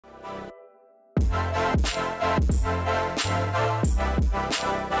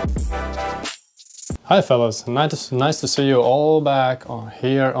Hi fellas, nice to see you all back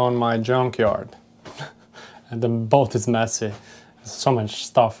here on my junkyard. And the boat is messy, there's so much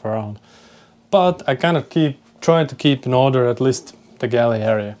stuff around. But I kind of trying to keep in order at least the galley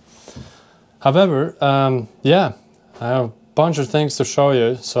area. However, yeah, I have a bunch of things to show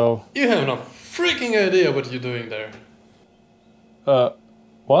you, so... You have no freaking idea what you're doing there.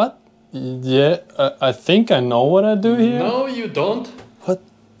 What? Yeah, I think I know what I do here. No, you don't. What?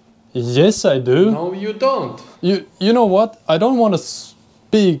 Yes, I do. No, you don't. You know what? I don't want to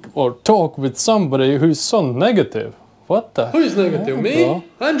speak or talk with somebody who's so negative. What the? Who is negative? hell, Me? bro?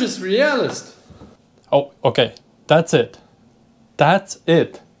 I'm just realist. Oh, okay. That's it. That's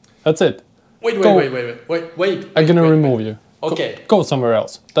it. That's it. Wait. I'm gonna remove you. Okay. Go somewhere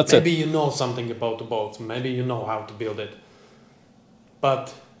else. That's Maybe it. you know something about the boats. Maybe you know how to build it.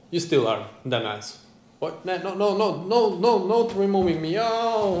 But you still are that nice. What? No, removing me.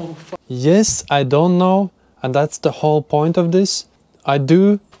 Oh, Yes, I don't know, and that's the whole point of this. I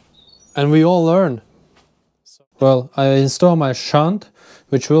do, and we all learn. Well, I install my shunt,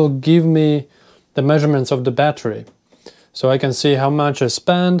 which will give me the measurements of the battery. So I can see how much I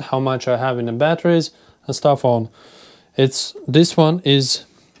spend, how much I have in the batteries, and stuff on. This one is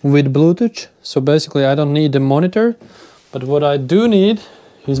with Bluetooth, so basically I don't need the monitor, but what I do need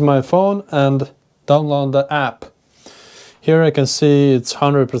is my phone and download the app. Here I can see it's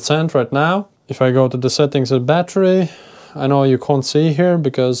 100% right now. If I go to the settings of battery, I know you can't see here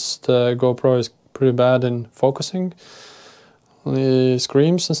because the GoPro is pretty bad in focusing on the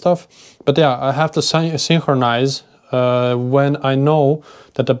screens and stuff. But yeah, I have to synchronize when I know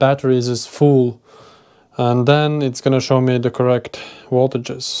that the battery is full, and then it's gonna show me the correct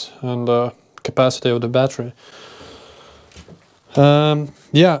voltages and capacity of the battery.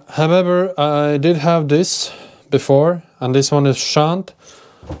 Yeah, however, I did have this before, and this one is shunt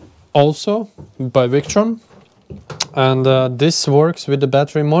also by Victron, and this works with the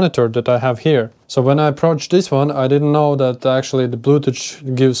battery monitor that I have here. So when I approached this one, I didn't know that actually the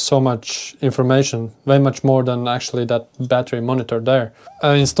Bluetooth gives so much information, way much more than actually that battery monitor there.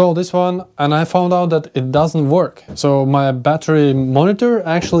 I installed this one and I found out that it doesn't work. So my battery monitor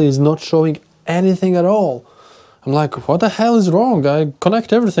actually is not showing anything at all. I'm like, what the hell is wrong? I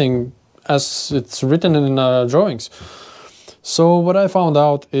connect everything as it's written in drawings. So what I found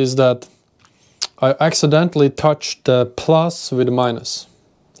out is that I accidentally touched the plus with the minus.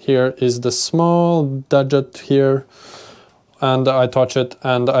 Here is the small digit here, and I touch it,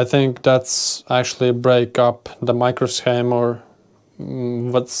 and I think that's actually break up the microscheme, or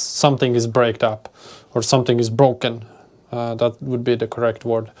something is breaked up, or something is broken. That would be the correct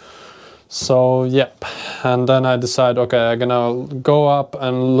word. So yep, and then I decide, okay, I'm gonna go up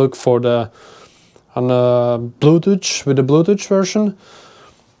and look for Bluetooth, with the Bluetooth version.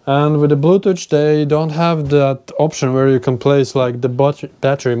 And with the Bluetooth they don't have that option where you can place like the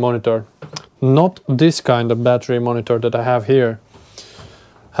battery monitor. Not this kind of battery monitor that I have here.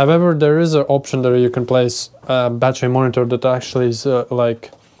 However, there is an option that you can place a battery monitor that actually is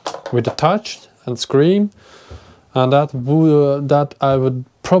like with a touch and screen. And that I would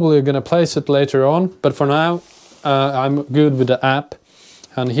probably gonna place it later on, but for now I'm good with the app,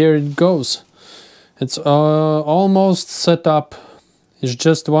 and here it goes. It's almost set up. It's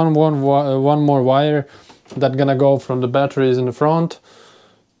just one more wire that's gonna go from the batteries in the front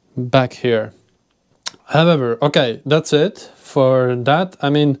back here. However, okay, that's it for that.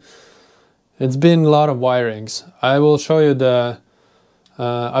 I mean, it's been a lot of wirings. I will show you the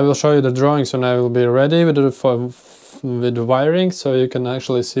drawings when I will be ready with the wiring, so you can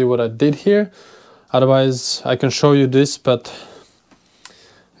actually see what I did here. Otherwise, I can show you this, but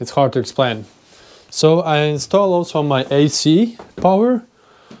it's hard to explain. So I install also my AC power,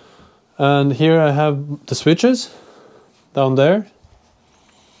 and here I have the switches down there,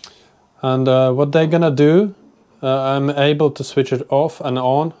 and what they're gonna do, I'm able to switch it off and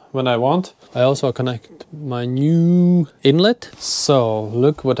on when I want. I also connect my new inlet. So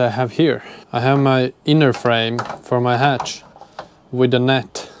look what I have here. I have my inner frame for my hatch with the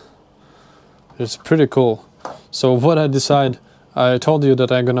net. It's pretty cool. So what I decide, I told you that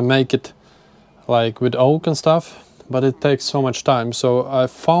I'm gonna make it like with oak and stuff, but it takes so much time. So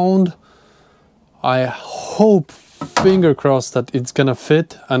I hope, finger crossed, that it's gonna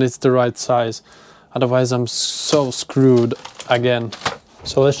fit and it's the right size. Otherwise I'm so screwed again.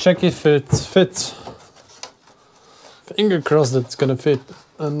 So let's check if it fits. Finger crossed that it's gonna fit,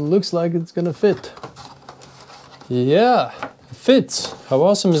 and looks like it's gonna fit. Yeah, it fits. How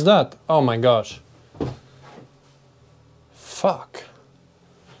awesome is that? Oh my gosh. Fuck.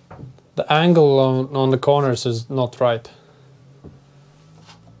 the angle on the corners is not right.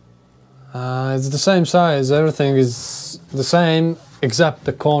 It's the same size, everything is the same except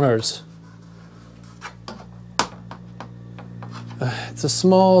the corners. It's a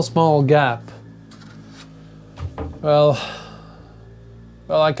small gap. Well,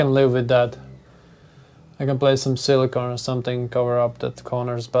 I can live with that. I can place some silicone or something, cover up that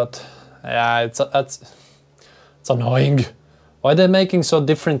corners, but yeah, it's annoying. Why are they making so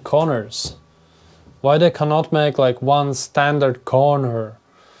different corners? Why they cannot make like one standard corner?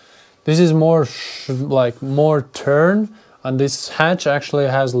 This is more like more turn, and this hatch actually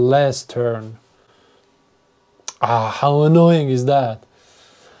has less turn. How annoying is that?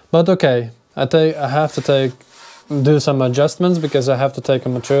 But okay, I have to do some adjustments because I have to take a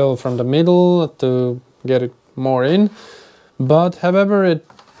material from the middle to get it more in. But however,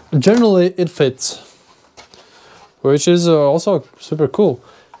 generally it fits, which is also super cool.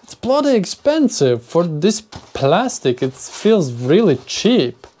 It's bloody expensive for this plastic. It feels really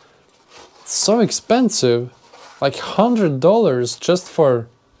cheap. It's so expensive, like $100 just for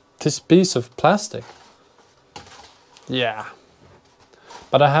this piece of plastic. Yeah,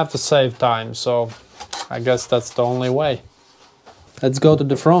 but I have to save time, so I guess that's the only way. Let's go to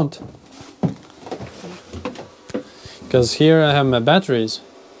the front, because here I have my batteries,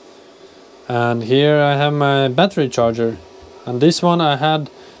 and here I have my battery charger, and this one I had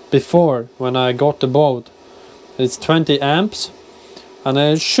before when I got the boat. It's 20 amps, and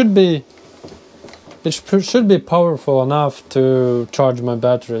it should be powerful enough to charge my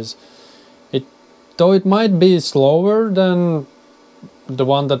batteries. Though it might be slower than the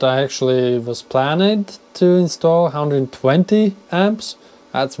one that I actually was planning to install, 120 amps.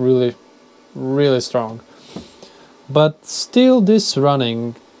 That's really strong. But still, this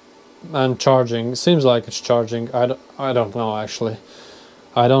running and charging seems like it's charging. I don't know actually.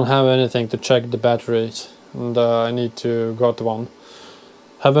 I don't have anything to check the batteries, and I need to got one.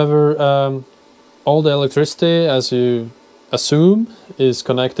 However, all the electricity, as you assume, is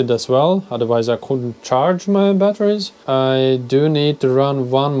connected as well, otherwise I couldn't charge my batteries. I do need to run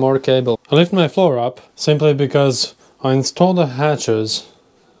one more cable. I lift my floor up simply because I installed the hatches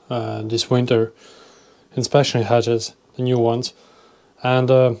this winter, inspection hatches, the new ones, and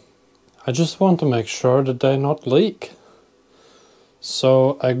I just want to make sure that they not leak.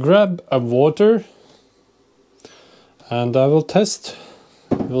 So I grab a water and I will test.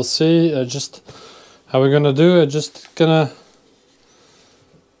 We'll see just how we're gonna do it. Just gonna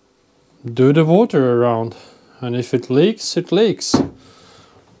do the water around, and if it leaks, it leaks,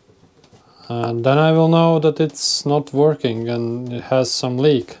 and then I will know that it's not working and it has some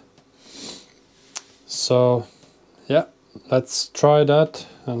leak. So yeah, let's try that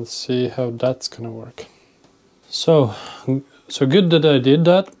and see how that's gonna work. So good that I did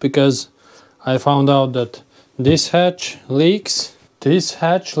that, because I found out that this hatch leaks, this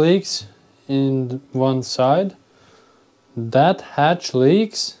hatch leaks in one side, that hatch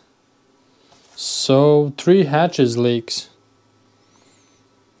leaks, so 3 hatches leaks.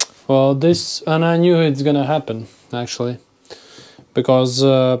 Well, and I knew it's gonna happen actually, because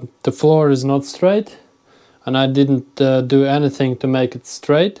the floor is not straight and I didn't do anything to make it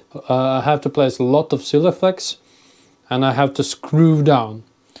straight. I have to place a lot of Siliflex and I have to screw down.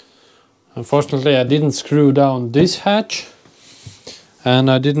 Unfortunately, I didn't screw down this hatch,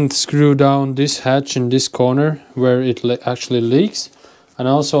 and I didn't screw down this hatch in this corner where it actually leaks, and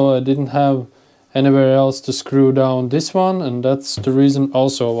also I didn't have anywhere else to screw down this one, and that's the reason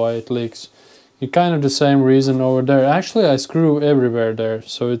also why it leaks. It's kind of the same reason over there. Actually, I screw everywhere there,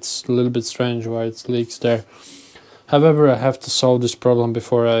 so it's a little bit strange why it leaks there. However, I have to solve this problem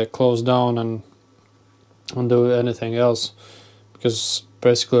before I close down and do anything else, because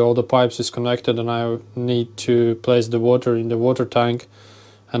basically all the pipes is connected and I need to place the water in the water tank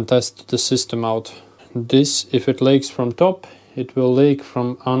and test the system out. This, if it leaks from top, it will leak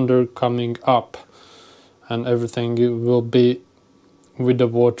from under coming up, and everything will be with the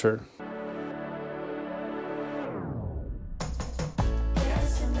water.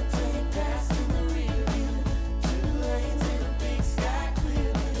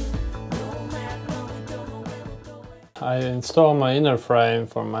 I installed my inner frame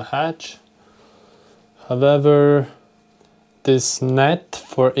for my hatch. However, this net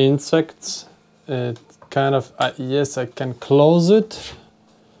for insects, it kind of, yes, I can close it,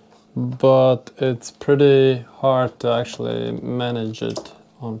 but it's pretty hard to actually manage it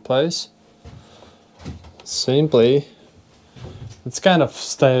on place. Simply, it's kind of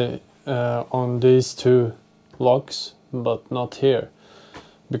stay on these 2 locks, but not here,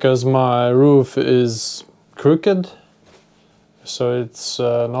 because my roof is crooked. so it's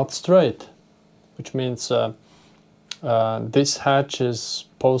not straight, which means this hatch is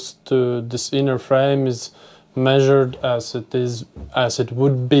supposed to, this inner frame is measured as it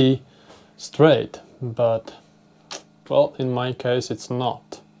would be straight, but well, in my case it's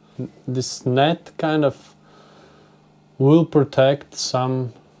not. This net kind of will protect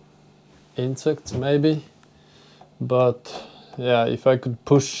some insects maybe, but yeah, if I could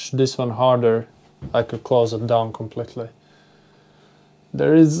push this one harder, I could close it down completely.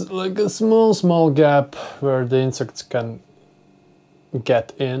 There is like a small gap where the insects can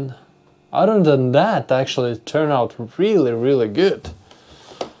get in. Other than that, actually it turned out really good.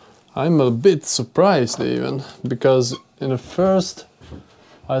 I'm a bit surprised even, because in the first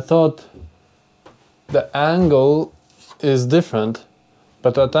I thought the angle is different,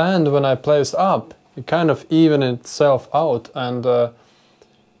 but at the end when I placed up, it kind of evened itself out, and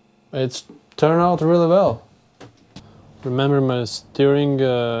it's turned out really well. Remember my steering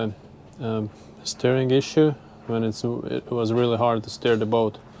issue when it was really hard to steer the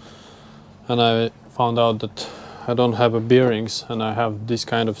boat, and I found out that I don't have a bearings and I have this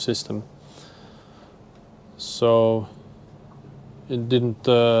kind of system, so it didn't.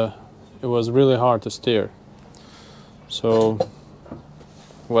 It was really hard to steer. So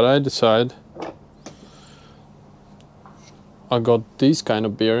what I decided, I got these kind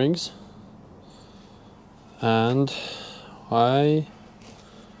of bearings, and I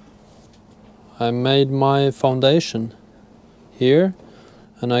made my foundation here,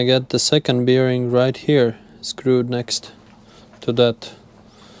 and I get the second bearing right here screwed next to that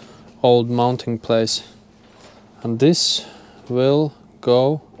old mounting place, and this will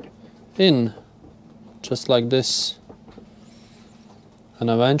go in just like this, and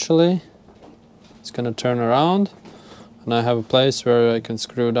eventually it's gonna turn around and I have a place where I can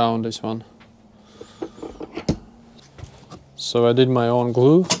screw down this one. So I did my own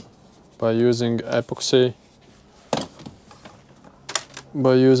glue by using epoxy,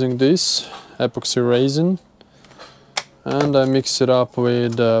 by using this epoxy resin, and I mix it up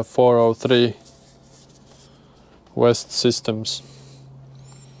with 403 West Systems.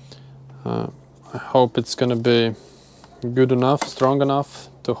 I hope it's gonna be good enough, strong enough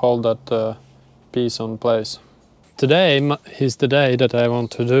to hold that piece on place. Today is the day that I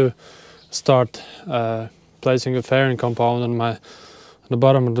want to start placing a fairing compound on the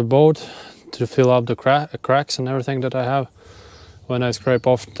bottom of the boat to fill up the cracks and everything that I have when I scrape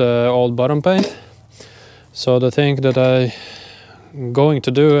off the old bottom paint. So the thing that I'm going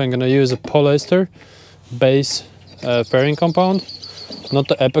to do, I'm going to use a polyester base fairing compound, not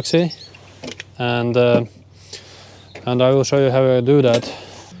the epoxy, and I will show you how I do that.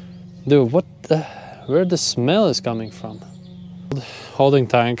 Dude, where the smell is coming from? Holding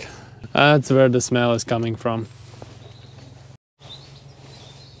tank, that's where the smell is coming from.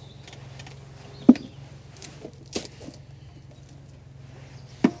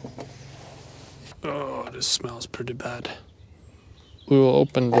 Oh, this smells pretty bad. We will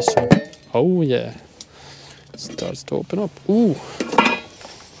open this one. Oh yeah, it starts to open up. Ooh,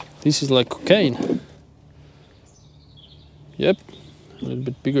 this is like cocaine. Yep, a little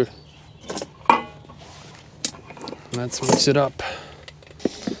bit bigger. Let's mix it up.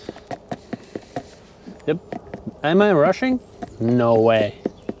 Yep. Am I rushing? No way.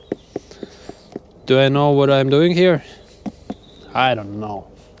 Do I know what I'm doing here? I don't know.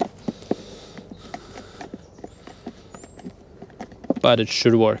 But it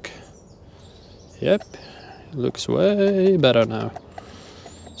should work. Yep, it looks way better now.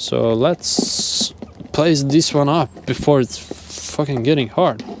 So let's place this one up before it's fucking getting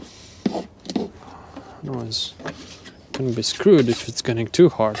hard. Otherwise, it's gonna be screwed if it's getting too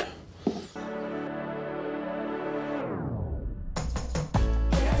hard.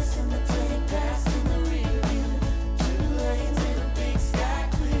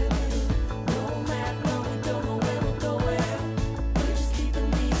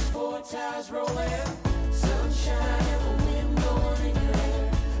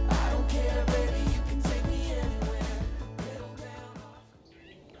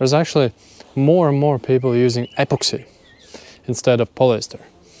 There's actually more and more people using epoxy instead of polyester.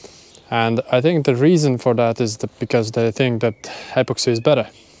 And I think the reason for that is because they think that epoxy is better.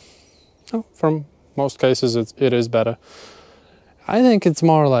 Oh, from most cases it is better. I think it's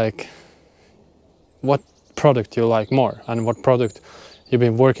more like what product you like more and what product you've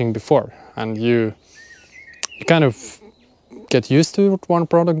been working before. And you kind of get used to one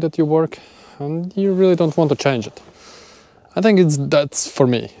product that you work and you really don't want to change it. I think that's for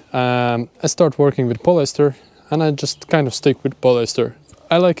me. I start working with polyester and I just kind of stick with polyester.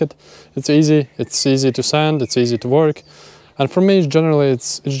 I like it. It's easy to sand, it's easy to work, and for me generally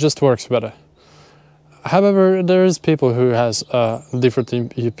it just works better. However, there is people who has a different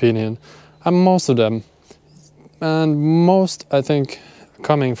opinion, and most of them, and most I think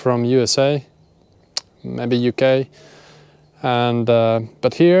coming from USA, maybe UK, and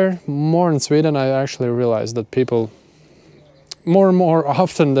but here more in Sweden I actually realized that people more and more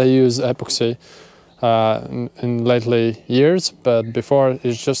often they use epoxy in lately years, but before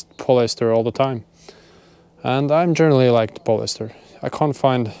it's just polyester all the time. And I'm generally like the polyester. I can't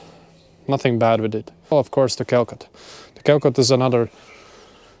find nothing bad with it. Well, of course the Kelkot. The Kelkot is another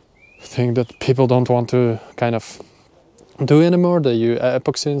thing that people don't want to kind of do anymore. They use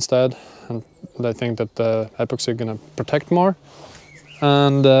epoxy instead, and they think that the epoxy is gonna protect more.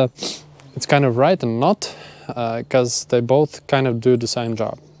 And it's kind of right and not, because they both kind of do the same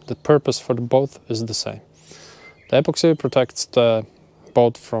job. The purpose for the both is the same. The epoxy protects the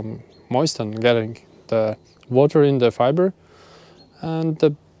boat from moist and getting the water in the fiber, and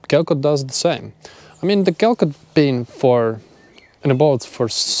the Kelkot does the same. I mean, the Kelkot been in the boats for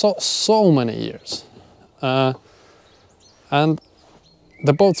so many years, and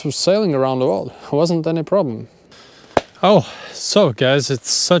the boats were sailing around the world. It wasn't any problem. Oh, so guys,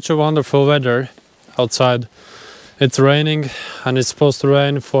 it's such a wonderful weather outside. It's raining, and it's supposed to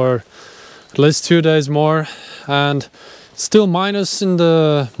rain for at least 2 days more, and still minus in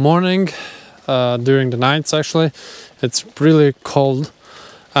the morning, during the nights actually. It's really cold,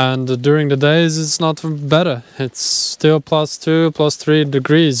 and during the days it's not better. It's still +2, +3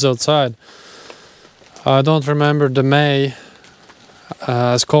 degrees outside. I don't remember the May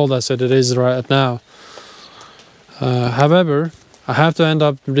as cold as it is right now. However, I have to end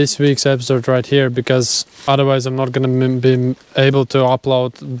up this week's episode right here, because otherwise I'm not gonna be able to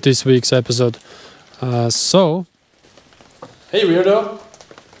upload this week's episode. So... Hey weirdo!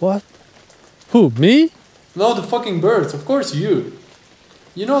 What? Who, me? No, the fucking birds, of course you.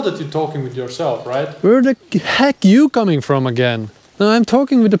 You know that you're talking with yourself, right? Where the heck you coming from again? No, I'm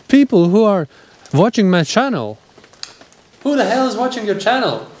talking with the people who are watching my channel. Who the hell is watching your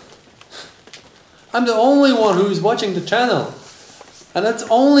channel? I'm the only one who is watching the channel. And that's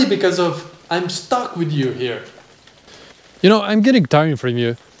only because of I'm stuck with you here. You know, I'm getting tired from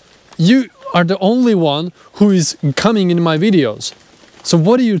you. You are the only one who is coming in my videos. So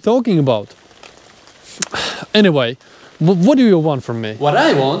what are you talking about? Anyway, what do you want from me? What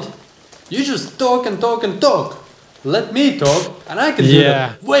I want? You just talk and talk and talk. Let me talk and I can do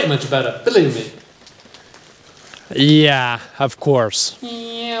that way much better, believe me. Yeah, of course.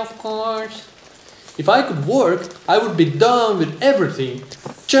 Yeah, of course. If I could work, I would be done with everything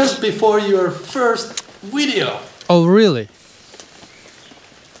just before your first video. Oh, really?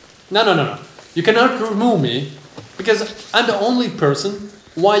 No. You cannot remove me, because I'm the only person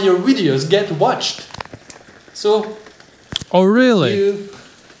why your videos get watched. So... Oh, really?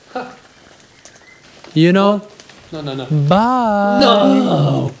 You know? No. Bye!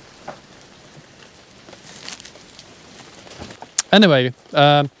 No! Anyway,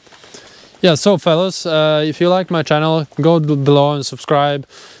 yeah, so fellas, if you like my channel, go below and subscribe.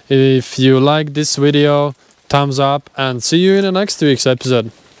 If you like this video, thumbs up, and see you in the next week's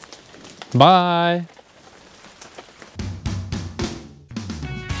episode. Bye!